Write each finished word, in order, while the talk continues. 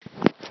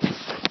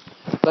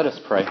Let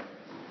us pray.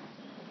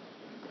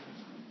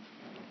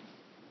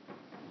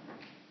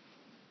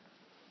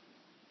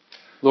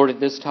 Lord, at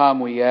this time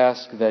we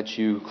ask that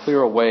you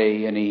clear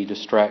away any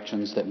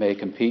distractions that may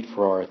compete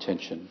for our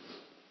attention.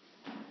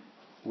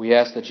 We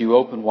ask that you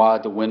open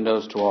wide the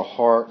windows to our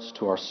hearts,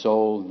 to our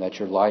soul, and that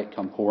your light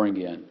come pouring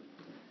in.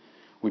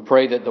 We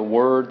pray that the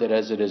word that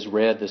as it is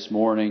read this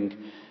morning,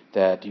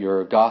 that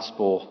your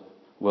gospel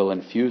will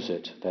infuse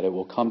it, that it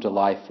will come to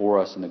life for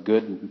us, and the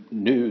good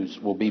news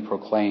will be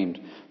proclaimed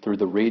through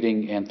the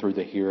reading and through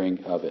the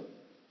hearing of it.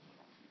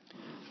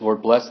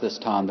 Lord, bless this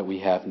time that we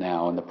have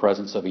now in the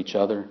presence of each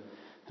other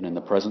and in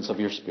the presence of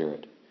your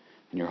Spirit.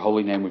 In your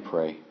holy name we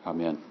pray.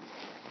 Amen.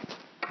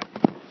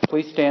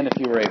 Please stand if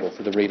you are able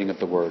for the reading of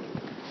the word.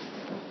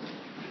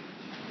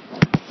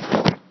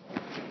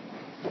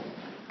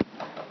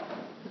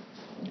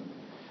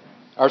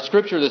 Our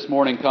scripture this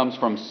morning comes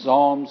from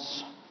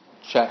Psalms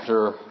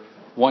chapter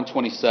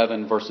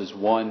 127, verses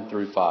 1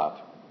 through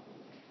 5.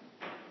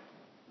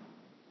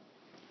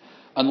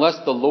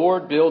 Unless the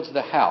Lord builds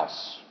the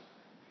house,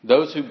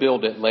 those who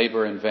build it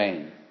labor in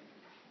vain.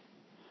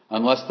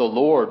 Unless the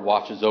Lord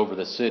watches over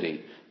the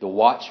city, the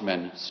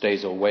watchman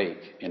stays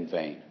awake in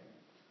vain.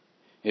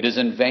 It is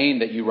in vain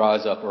that you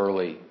rise up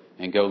early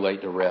and go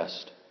late to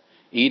rest,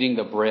 eating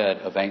the bread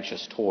of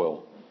anxious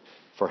toil,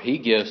 for he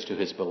gives to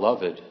his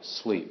beloved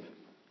sleep.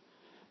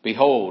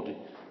 Behold,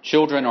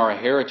 children are a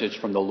heritage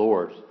from the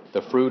Lord,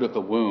 the fruit of the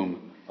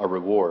womb a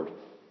reward.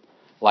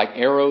 Like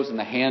arrows in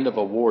the hand of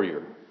a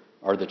warrior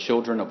are the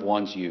children of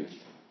one's youth.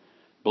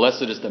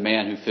 Blessed is the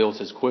man who fills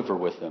his quiver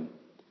with them.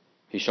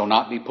 He shall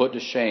not be put to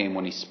shame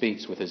when he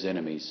speaks with his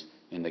enemies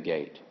in the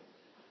gate.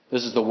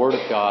 This is the word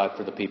of God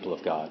for the people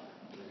of God.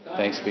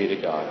 Thanks be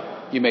to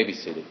God. You may be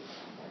seated.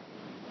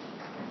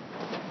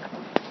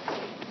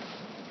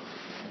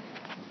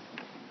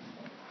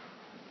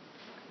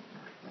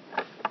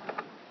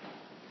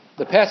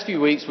 The past few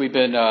weeks we've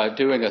been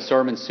doing a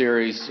sermon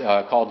series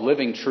called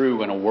Living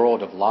True in a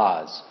World of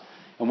Lies.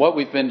 And what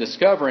we've been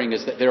discovering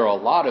is that there are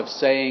a lot of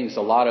sayings,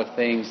 a lot of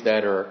things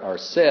that are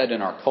said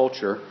in our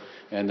culture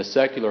and the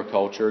secular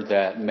culture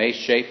that may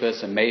shape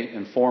us and may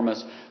inform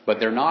us,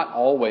 but they're not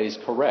always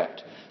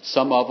correct.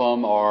 Some of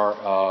them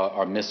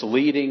are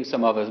misleading,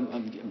 some of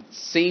them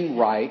seem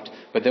right,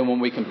 but then when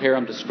we compare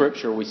them to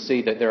Scripture, we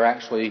see that they're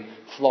actually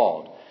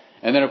flawed.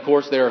 And then, of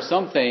course, there are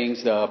some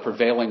things, the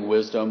prevailing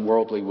wisdom,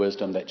 worldly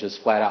wisdom, that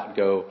just flat out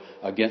go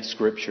against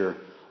Scripture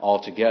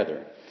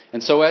altogether.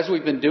 And so as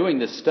we've been doing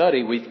this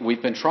study,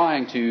 we've been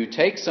trying to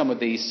take some of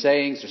these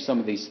sayings or some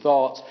of these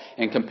thoughts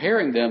and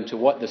comparing them to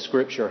what the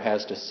Scripture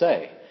has to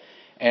say.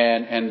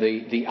 And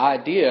the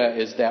idea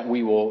is that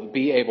we will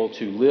be able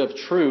to live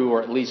true,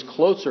 or at least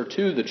closer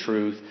to the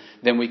truth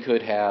than we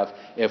could have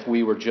if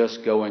we were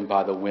just going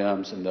by the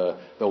whims and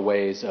the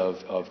ways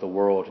of the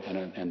world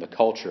and the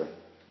culture.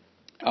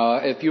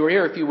 If you were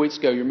here a few weeks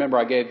ago, you remember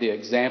I gave the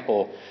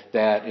example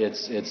that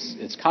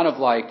it's kind of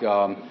like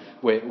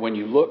when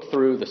you look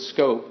through the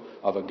scope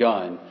of a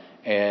gun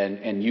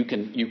and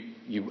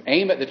you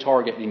aim at the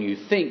target and you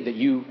think that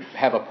you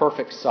have a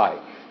perfect sight,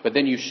 but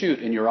then you shoot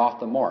and you're off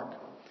the mark.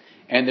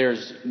 And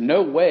there's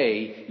no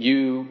way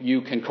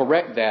you can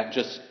correct that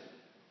just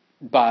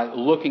by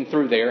looking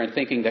through there and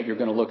thinking that you're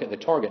going to look at the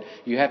target.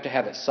 You have to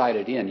have it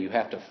sighted in. You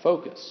have to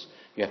focus.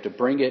 You have to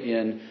bring it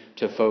in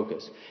to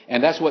focus.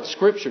 And that's what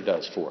Scripture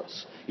does for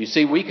us. You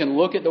see, we can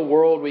look at the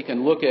world, we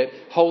can look at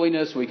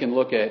holiness, we can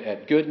look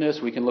at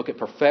goodness, we can look at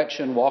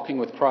perfection, walking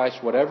with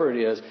Christ, whatever it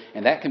is,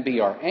 and that can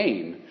be our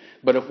aim.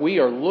 But if we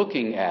are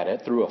looking at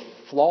it through a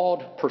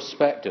flawed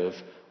perspective,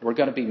 we're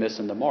going to be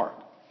missing the mark.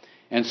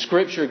 And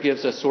Scripture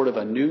gives us sort of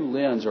a new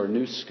lens or a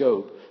new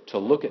scope to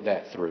look at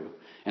that through.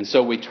 And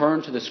so we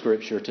turn to the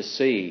Scripture to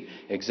see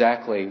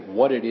exactly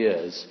what it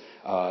is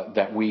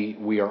that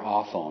we are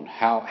off on.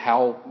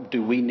 How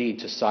do we need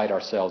to sight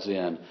ourselves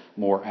in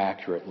more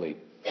accurately?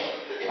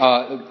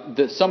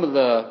 Some of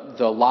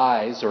the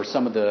lies or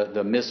some of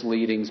the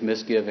misleadings,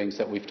 misgivings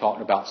that we've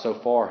talked about so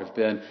far have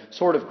been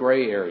sort of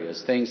gray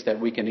areas, things that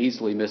we can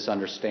easily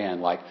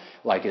misunderstand, like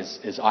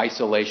is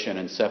isolation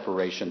and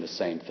separation the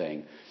same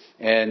thing?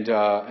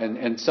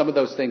 And some of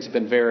those things have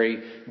been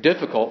very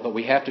difficult, but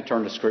we have to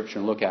turn to Scripture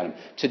and look at them.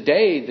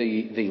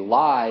 Today, the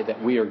lie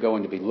that we are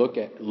going to be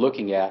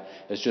looking at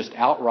is just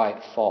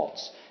outright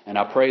false. And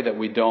I pray that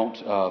we don't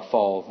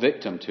fall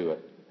victim to it.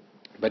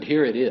 But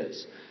here it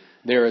is.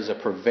 There is a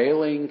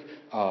prevailing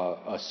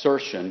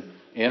assertion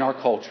in our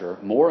culture,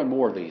 more and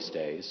more these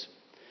days,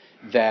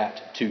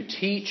 that to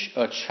teach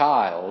a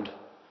child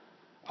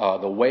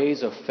the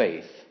ways of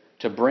faith,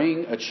 to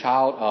bring a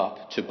child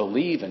up to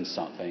believe in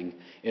something,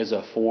 is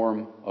a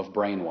form of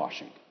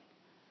brainwashing.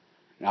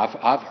 Now,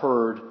 I've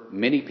heard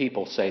many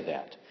people say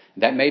that.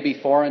 That may be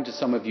foreign to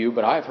some of you,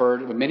 but I've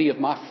heard many of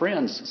my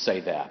friends say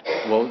that.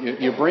 Well,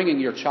 you're bringing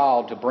your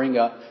child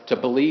to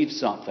believe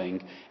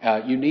something.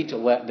 You need to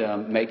let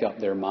them make up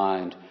their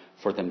mind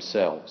for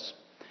themselves.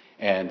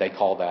 And they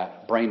call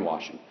that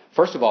brainwashing.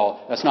 First of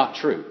all, that's not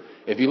true.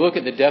 If you look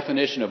at the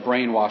definition of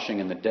brainwashing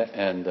in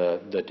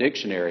the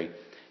dictionary,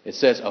 it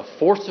says a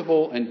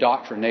forcible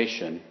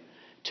indoctrination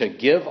to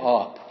give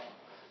up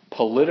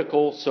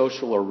political,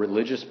 social, or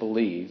religious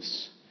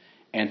beliefs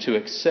and to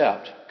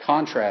accept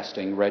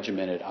contrasting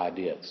regimented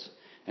ideas.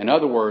 In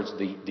other words,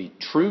 the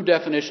true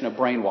definition of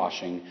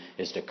brainwashing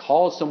is to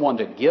cause someone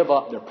to give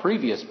up their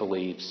previous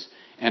beliefs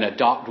and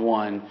adopt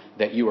one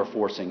that you are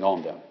forcing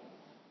on them.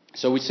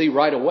 So we see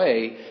right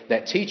away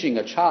that teaching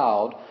a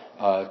child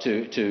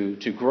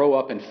to grow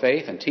up in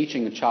faith and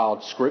teaching a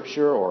child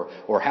Scripture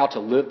or how to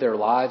live their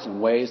lives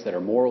in ways that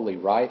are morally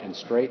right and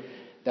straight,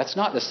 that's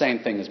not the same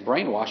thing as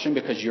brainwashing,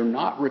 because you're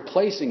not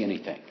replacing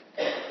anything.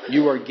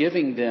 You are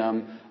giving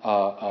them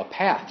a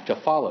path to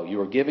follow. You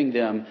are giving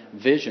them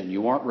vision.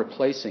 You aren't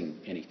replacing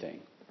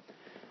anything.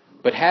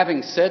 But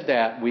having said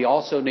that, we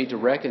also need to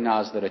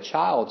recognize that a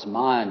child's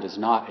mind does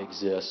not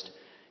exist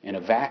in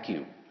a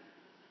vacuum.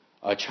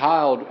 A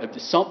child,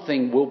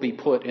 something will be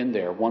put in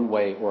there one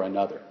way or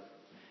another.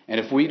 And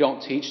if we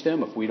don't teach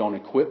them, if we don't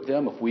equip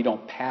them, if we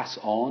don't pass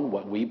on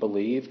what we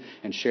believe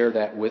and share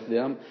that with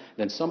them,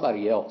 then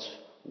somebody else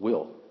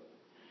will.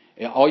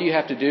 All you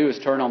have to do is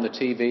turn on the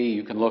TV.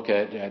 You can look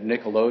at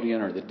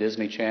Nickelodeon or the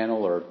Disney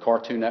Channel or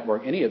Cartoon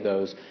Network, any of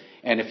those.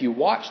 And if you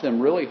watch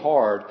them really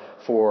hard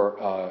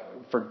for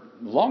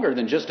longer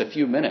than just a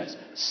few minutes,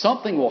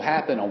 something will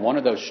happen on one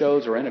of those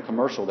shows or in a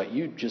commercial that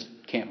you just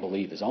can't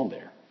believe is on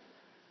there.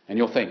 And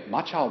you'll think,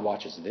 my child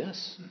watches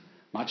this.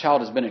 My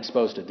child has been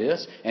exposed to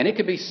this. And it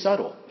could be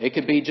subtle. It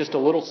could be just a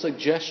little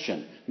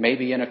suggestion,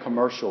 maybe in a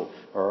commercial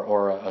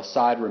or a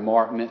side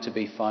remark meant to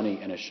be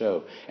funny in a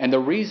show. And the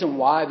reason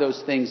why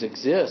those things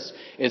exist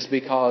is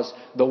because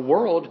the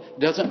world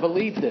doesn't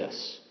believe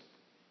this.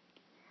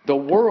 The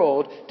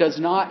world does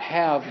not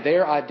have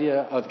their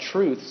idea of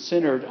truth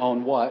centered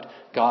on what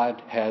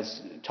God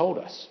has told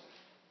us.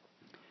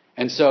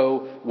 And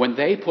so when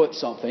they put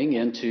something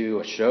into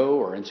a show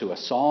or into a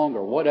song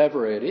or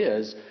whatever it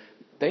is,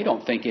 they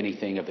don't think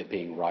anything of it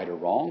being right or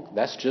wrong.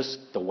 That's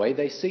just the way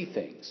they see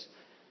things.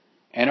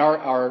 And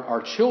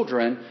our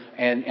children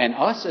and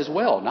us as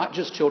well, not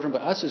just children,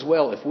 but us as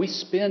well, if we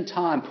spend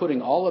time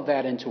putting all of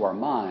that into our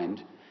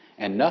mind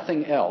and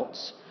nothing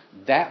else,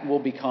 that will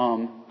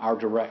become our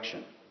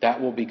direction. That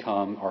will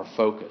become our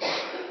focus.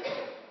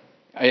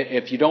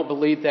 If you don't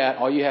believe that,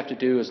 all you have to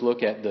do is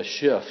look at the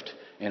shift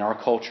in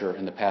our culture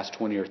in the past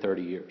 20 or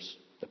 30 years,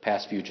 the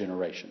past few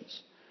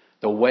generations.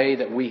 The way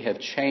that we have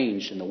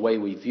changed in the way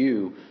we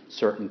view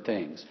certain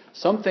things.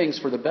 Some things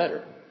for the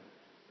better,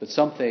 but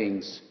some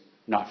things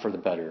not for the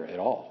better at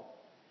all.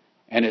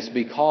 And it's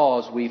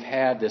because we've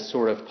had this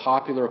sort of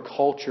popular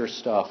culture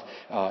stuff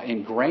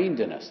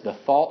ingrained in us, the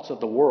thoughts of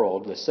the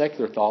world, the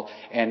secular thought,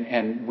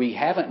 and we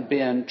haven't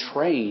been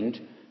trained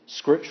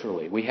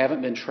scripturally. We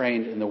haven't been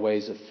trained in the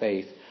ways of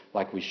faith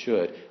like we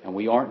should, and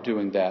we aren't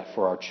doing that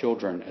for our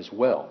children as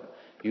well.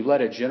 You let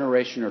a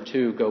generation or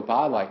two go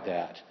by like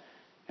that,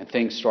 and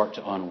things start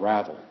to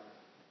unravel.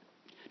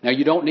 Now,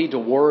 you don't need to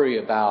worry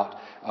about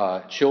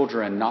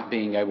children not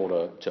being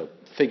able to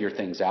figure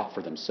things out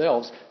for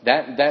themselves.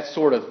 That's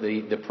sort of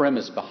the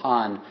premise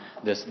behind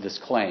this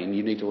claim.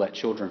 You need to let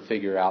children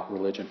figure out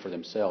religion for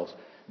themselves.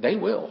 They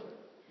will.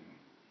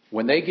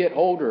 When they get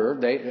older,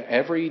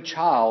 every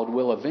child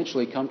will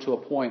eventually come to a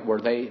point where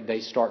they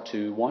start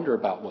to wonder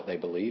about what they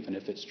believe and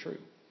if it's true.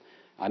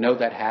 I know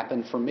that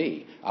happened for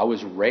me. I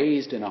was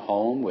raised in a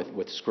home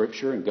with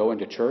Scripture and going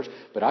to church,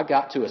 but I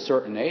got to a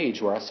certain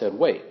age where I said,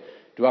 wait,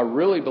 do I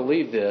really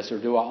believe this, or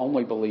do I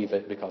only believe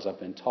it because I've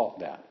been taught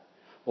that?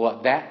 Well,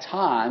 at that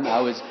time,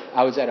 I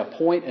was at a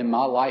point in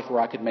my life where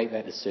I could make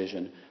that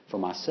decision for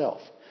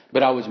myself.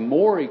 But I was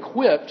more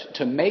equipped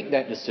to make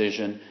that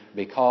decision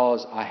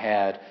because I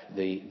had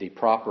the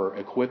proper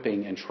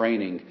equipping and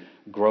training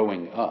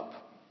growing up.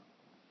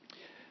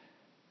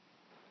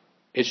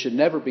 It should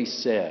never be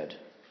said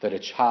that a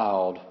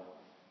child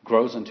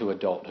grows into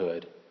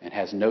adulthood and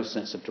has no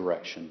sense of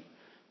direction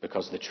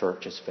because the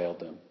church has failed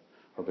them,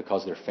 or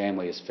because their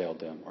family has failed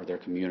them, or their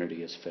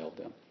community has failed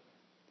them.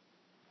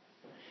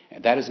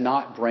 And that is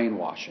not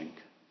brainwashing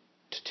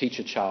to teach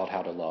a child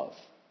how to love,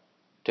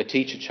 to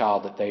teach a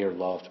child that they are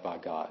loved by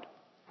God.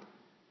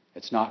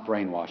 It's not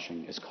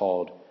brainwashing. It's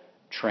called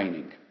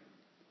training.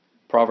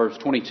 Proverbs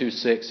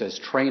 22:6 says,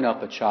 train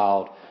up a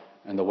child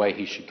in the way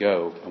he should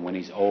go, and when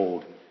he's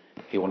old,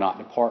 he will not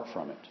depart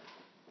from it.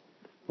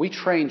 We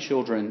train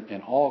children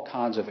in all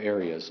kinds of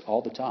areas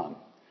all the time.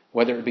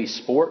 Whether it be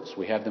sports,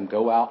 we have them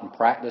go out and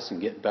practice and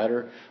get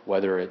better.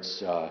 Whether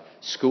it's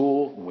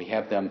school, we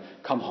have them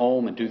come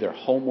home and do their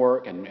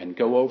homework and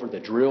go over the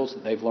drills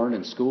that they've learned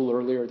in school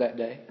earlier that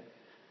day.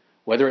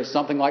 Whether it's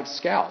something like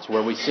Scouts,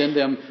 where we send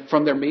them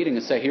from their meeting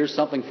and say, here's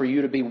something for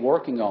you to be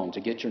working on to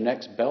get your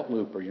next belt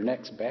loop or your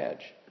next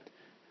badge.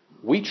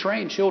 We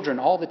train children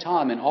all the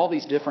time in all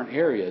these different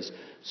areas,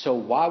 so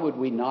why would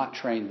we not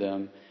train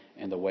them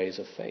in the ways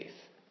of faith,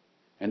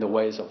 in the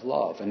ways of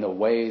love, in the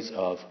ways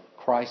of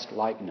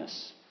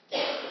Christ-likeness?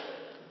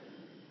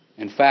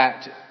 In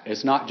fact,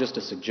 it's not just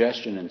a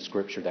suggestion in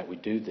Scripture that we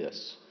do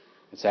this.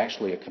 It's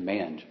actually a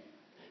command.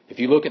 If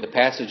you look at the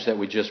passage that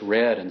we just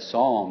read in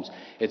Psalms,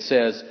 it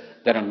says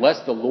that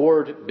unless the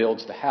Lord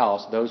builds the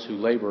house, those who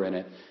labor in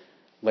it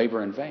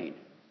labor in vain.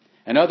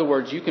 In other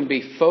words, you can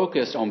be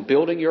focused on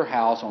building your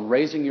house, on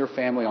raising your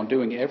family, on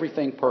doing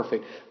everything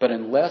perfect, but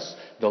unless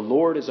the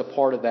Lord is a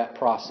part of that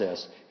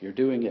process, you're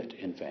doing it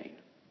in vain.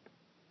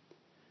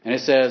 And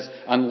it says,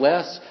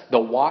 unless the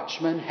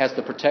watchman has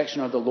the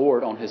protection of the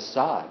Lord on his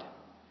side,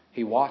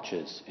 he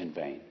watches in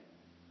vain.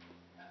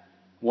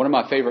 One of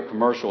my favorite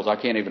commercials, I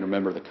can't even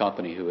remember the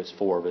company who it's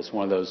for, but it's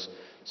one of those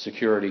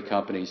security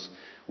companies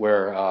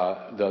where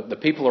the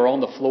people are on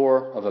the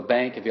floor of a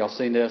bank. Have y'all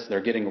seen this?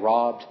 They're getting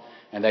robbed.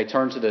 And they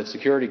turn to the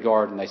security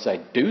guard and they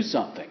say, do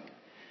something.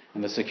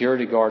 And the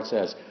security guard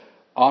says,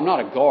 oh, I'm not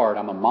a guard,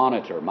 I'm a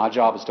monitor. My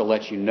job is to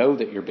let you know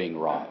that you're being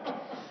robbed.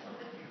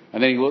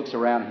 And then he looks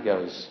around and he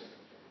goes,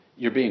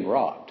 you're being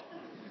robbed.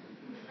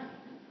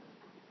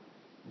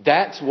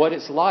 That's what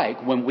it's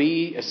like when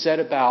we set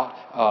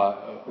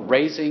about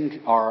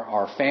raising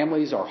our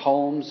families, our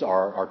homes,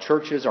 our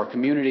churches, our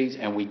communities,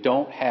 and we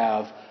don't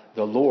have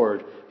the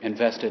Lord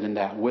invested in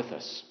that with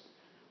us.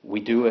 We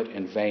do it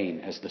in vain,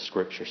 as the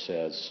Scripture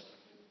says.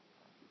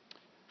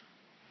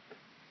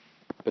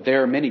 But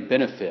there are many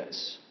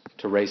benefits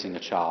to raising a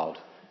child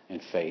in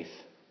faith.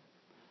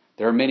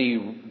 There are many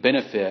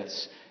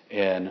benefits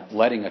in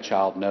letting a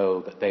child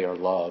know that they are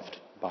loved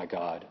by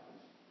God.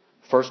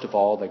 First of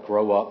all, they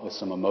grow up with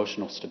some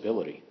emotional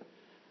stability.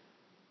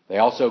 They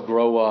also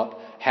grow up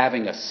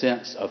having a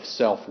sense of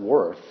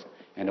self-worth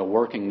and a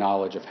working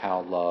knowledge of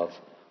how love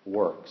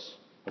works.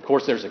 Of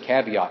course, there's a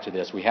caveat to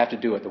this. We have to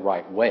do it the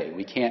right way.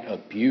 We can't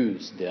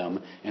abuse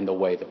them in the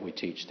way that we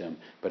teach them.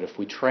 But if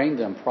we train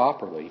them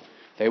properly,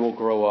 they will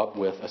grow up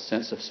with a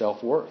sense of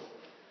self-worth.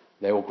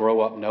 They will grow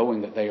up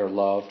knowing that they are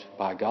loved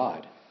by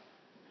God.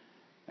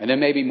 And then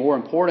maybe more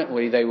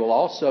importantly, they will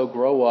also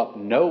grow up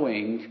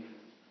knowing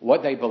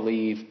what they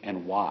believe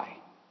and why.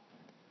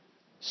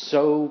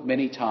 So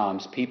many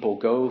times people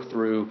go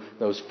through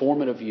those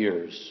formative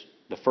years,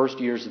 the first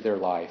years of their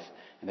life,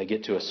 and they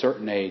get to a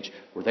certain age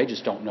where they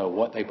just don't know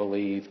what they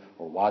believe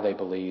or why they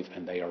believe,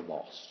 and they are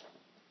lost.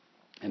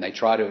 And they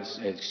try to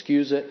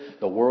excuse it.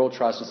 The world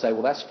tries to say,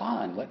 well, that's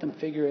fine. Let them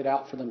figure it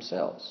out for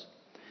themselves.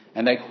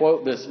 And they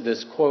quote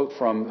this quote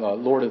from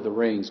Lord of the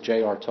Rings.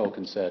 J.R.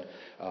 Tolkien said,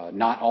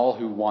 not all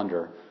who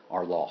wander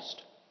are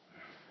lost.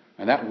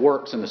 And that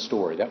works in the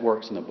story. That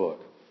works in the book.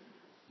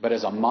 But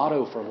as a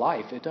motto for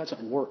life, it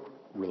doesn't work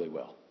really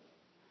well.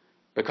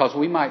 Because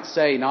we might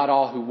say not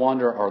all who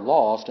wander are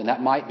lost, and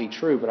that might be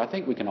true, but I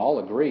think we can all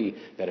agree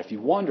that if you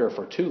wander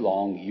for too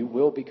long, you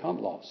will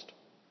become lost.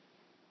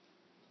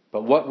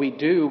 But what we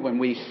do when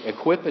we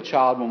equip a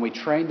child, when we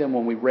train them,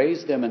 when we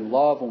raise them in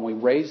love, when we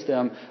raise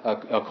them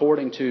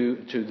according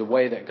to the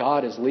way that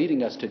God is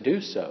leading us to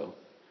do so,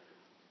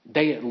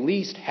 they at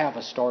least have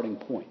a starting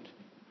point.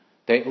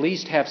 They at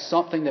least have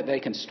something that they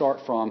can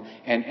start from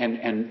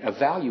and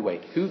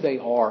evaluate who they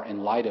are in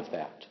light of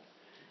that,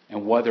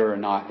 and whether or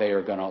not they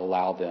are going to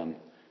allow them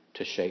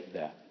to shape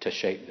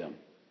them.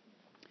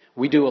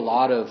 We do a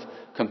lot of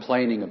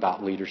complaining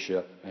about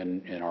leadership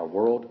in our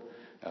world.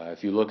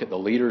 If you look at the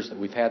leaders that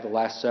we've had the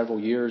last several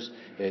years,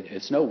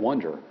 it's no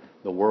wonder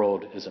the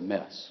world is a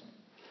mess.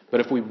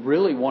 But if we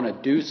really want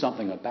to do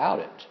something about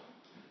it,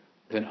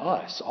 then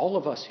all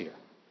of us here,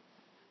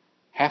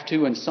 have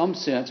to, in some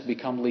sense,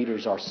 become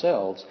leaders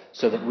ourselves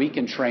so that we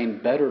can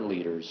train better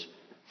leaders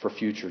for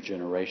future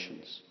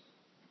generations.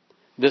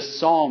 This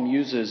psalm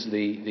uses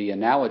the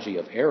analogy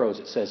of arrows.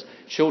 It says,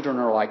 children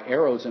are like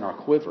arrows in our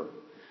quiver.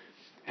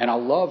 And I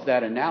love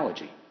that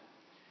analogy.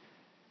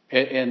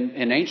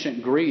 In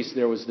ancient Greece,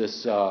 there was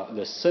this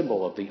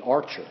symbol of the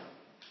archer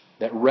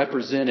that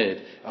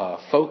represented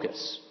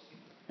focus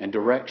and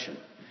direction.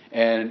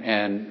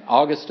 And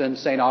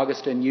St.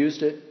 Augustine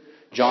used it.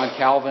 John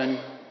Calvin,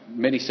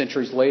 many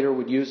centuries later,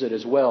 would use it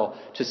as well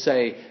to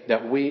say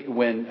that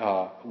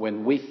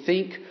when we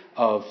think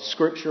of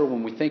Scripture,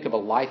 when we think of a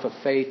life of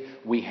faith,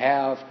 we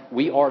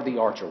are the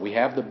archer. We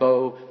have the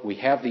bow, we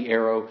have the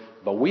arrow,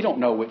 but we don't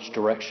know which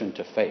direction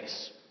to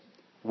face.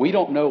 We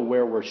don't know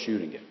where we're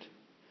shooting it.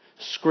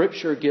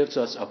 Scripture gives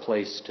us a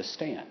place to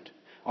stand.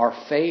 Our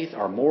faith,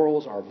 our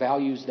morals, our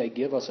values, they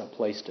give us a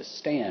place to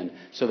stand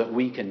so that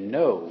we can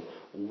know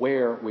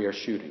where we are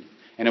shooting.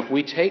 And if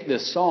we take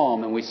this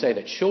psalm and we say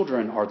that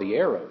children are the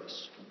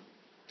arrows,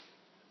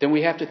 then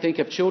we have to think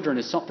of children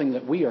as something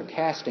that we are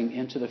casting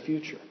into the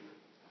future.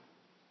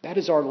 That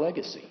is our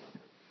legacy.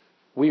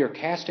 We are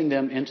casting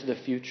them into the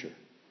future.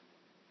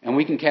 And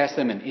we can cast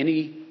them in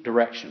any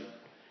direction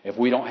if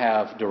we don't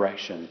have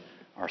direction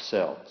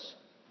ourselves.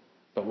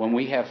 But when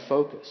we have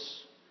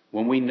focus,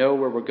 when we know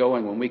where we're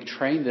going, when we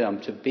train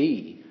them to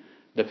be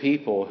the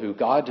people who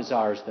God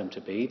desires them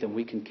to be, then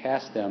we can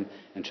cast them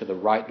into the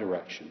right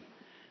direction.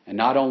 And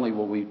not only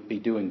will we be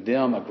doing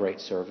them a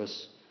great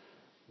service,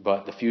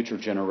 but the future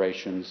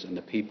generations and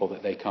the people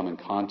that they come in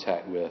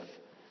contact with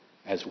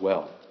as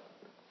well.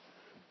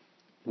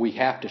 We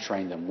have to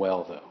train them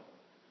well, though.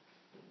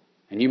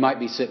 And you might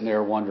be sitting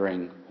there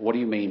wondering, what do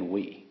you mean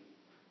we?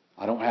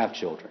 I don't have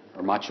children,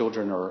 or my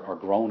children are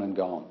grown and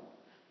gone.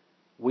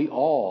 We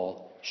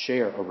all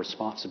share a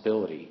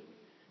responsibility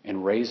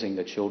in raising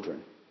the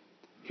children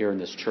here in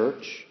this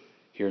church,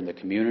 here in the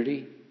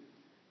community,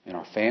 in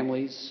our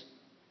families,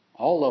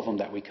 all of them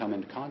that we come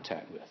into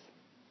contact with.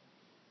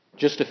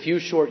 Just a few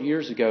short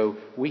years ago,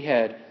 we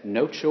had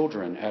no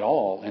children at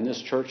all in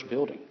this church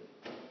building.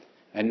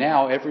 And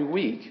now every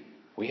week,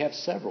 we have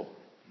several.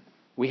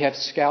 We have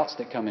scouts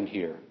that come in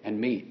here and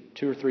meet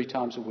 2 or 3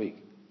 times a week.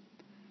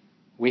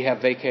 We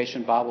have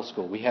vacation Bible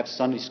school. We have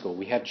Sunday school.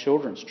 We have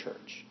children's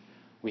church.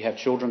 We have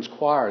children's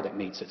choir that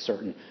meets at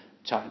certain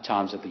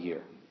times of the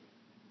year.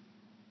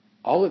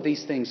 All of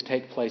these things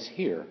take place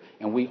here,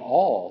 and we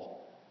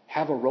all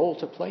have a role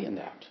to play in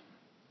that.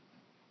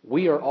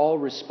 We are all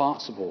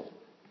responsible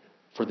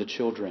for the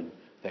children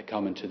that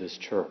come into this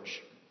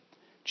church.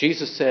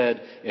 Jesus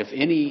said, if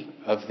any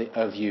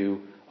of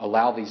you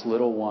allow these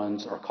little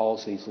ones or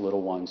cause these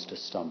little ones to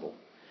stumble,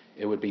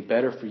 it would be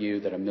better for you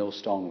that a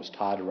millstone was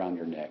tied around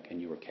your neck and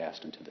you were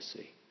cast into the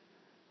sea.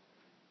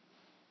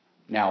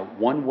 Now,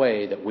 one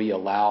way that we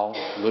allow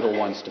little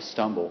ones to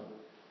stumble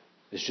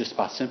is just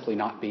by simply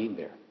not being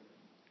there,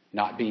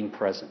 not being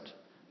present,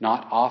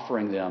 not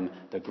offering them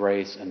the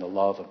grace and the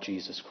love of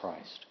Jesus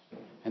Christ.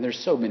 And there's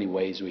so many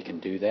ways we can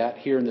do that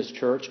here in this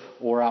church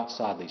or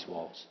outside these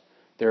walls.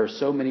 There are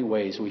so many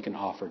ways we can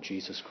offer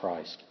Jesus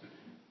Christ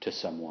to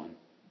someone,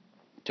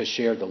 to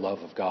share the love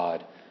of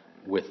God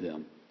with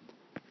them.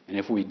 And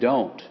if we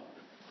don't,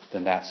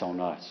 then that's on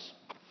us.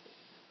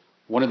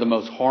 One of the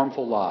most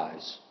harmful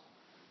lies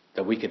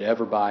that we could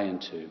ever buy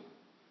into,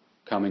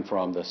 coming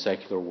from the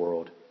secular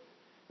world,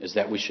 is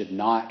that we should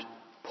not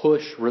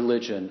push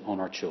religion on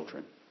our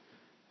children.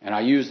 And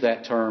I use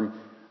that term,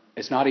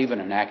 it's not even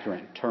an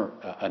accurate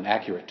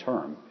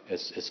term.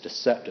 It's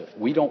deceptive.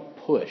 We don't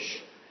push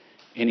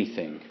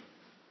anything.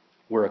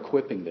 We're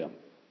equipping them.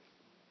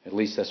 At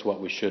least that's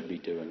what we should be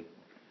doing.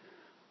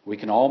 We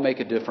can all make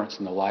a difference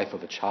in the life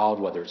of a child,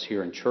 whether it's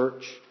here in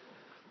church,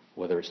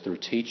 whether it's through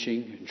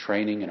teaching and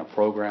training in a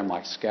program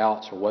like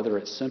Scouts, or whether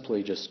it's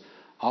simply just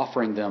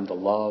offering them the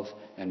love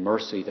and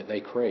mercy that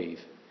they crave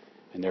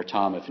in their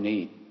time of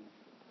need.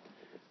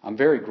 I'm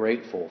very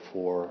grateful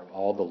for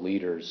all the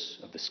leaders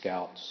of the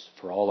Scouts,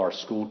 for all our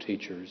school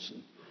teachers,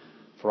 and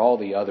for all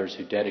the others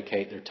who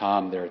dedicate their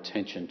time, their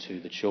attention to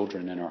the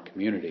children in our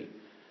community.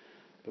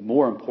 But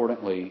more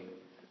importantly,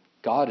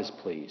 God is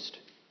pleased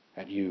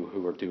at you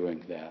who are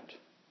doing that.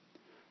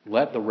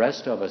 Let the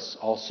rest of us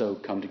also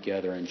come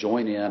together and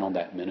join in on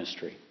that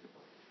ministry.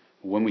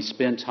 When we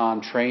spend time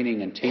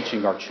training and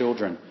teaching our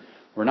children,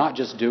 we're not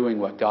just doing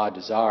what God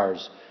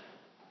desires,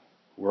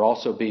 we're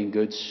also being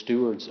good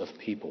stewards of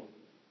people.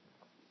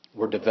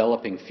 We're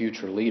developing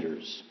future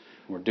leaders.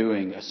 We're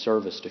doing a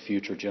service to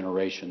future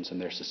generations in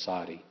their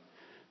society.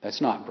 That's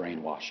not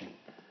brainwashing.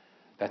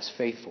 That's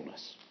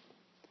faithfulness.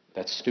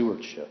 That's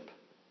stewardship.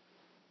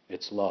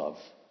 It's love.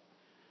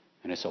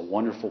 And it's a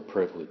wonderful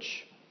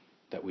privilege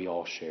that we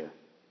all share.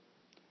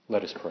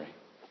 Let us pray.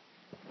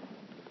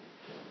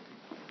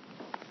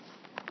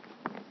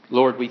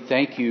 Lord, we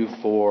thank you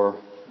for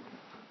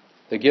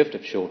the gift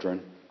of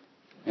children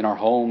in our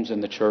homes,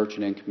 in the church,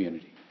 and in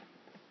community.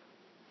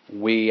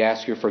 We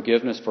ask your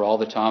forgiveness for all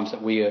the times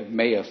that we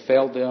may have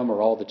failed them,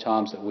 or all the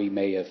times that we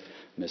may have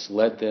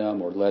misled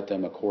them or led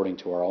them according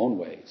to our own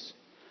ways,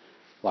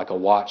 like a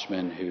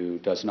watchman who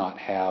does not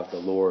have the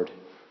Lord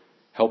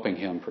helping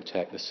him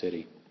protect the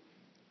city.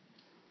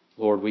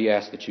 Lord, we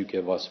ask that you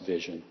give us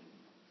vision,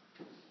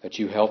 that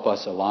you help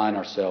us align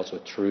ourselves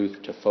with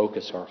truth, to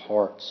focus our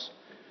hearts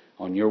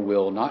on your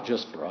will, not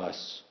just for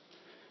us,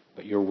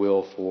 but your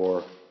will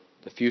for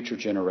the future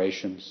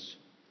generations,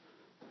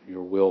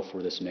 your will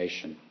for this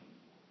nation.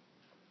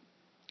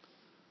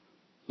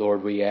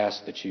 Lord, we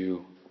ask that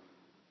you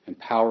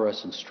empower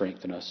us and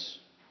strengthen us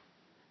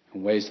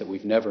in ways that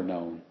we've never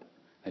known,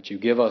 that you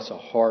give us a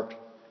heart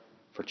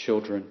for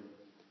children,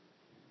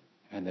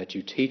 and that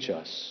you teach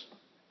us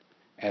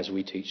as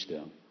we teach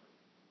them.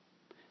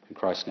 In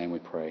Christ's name we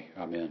pray.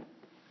 Amen.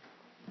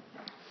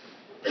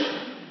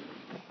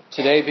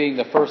 Today, being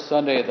the first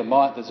Sunday of the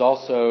month, is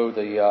also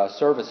the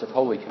service of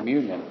Holy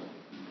Communion.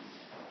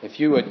 If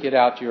you would get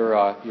out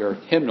your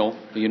hymnal,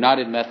 the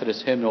United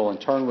Methodist hymnal, and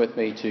turn with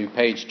me to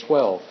page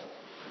 12.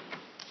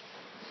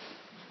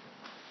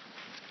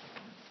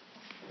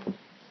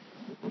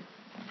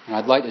 And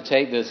I'd like to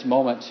take this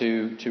moment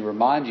to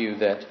remind you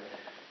that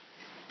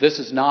this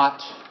is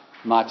not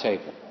my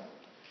table.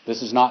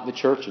 This is not the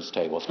church's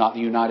table. It's not the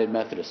United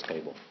Methodist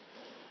table.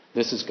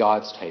 This is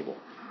God's table.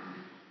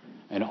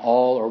 And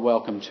all are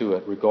welcome to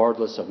it,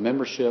 regardless of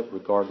membership,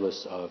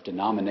 regardless of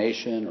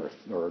denomination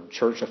or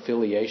church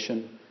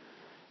affiliation.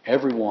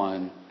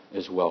 Everyone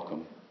is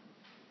welcome.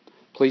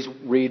 Please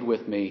read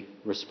with me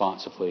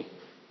responsively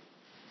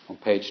on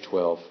page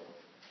 12.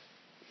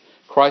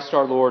 Christ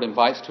our Lord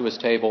invites to his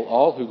table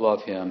all who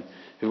love him,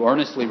 who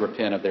earnestly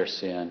repent of their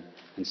sin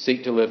and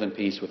seek to live in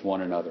peace with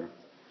one another.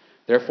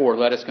 Therefore,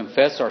 let us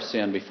confess our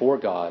sin before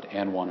God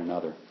and one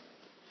another.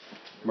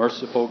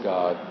 Merciful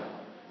God,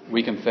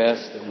 we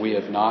confess that we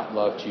have not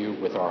loved you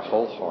with our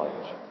whole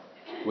heart.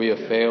 We have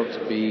failed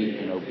to be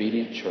an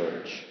obedient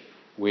church.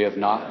 We have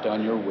not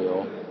done your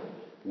will.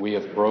 We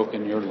have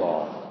broken your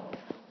law.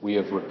 We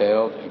have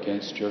rebelled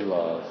against your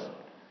love.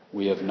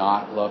 We have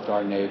not loved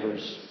our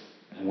neighbors,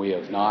 and we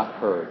have not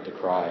heard the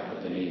cry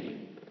of the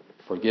needy.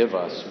 Forgive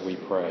us, we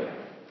pray.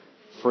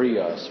 Free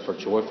us for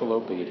joyful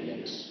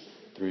obedience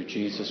through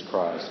Jesus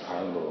Christ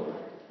our Lord.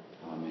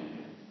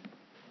 Amen.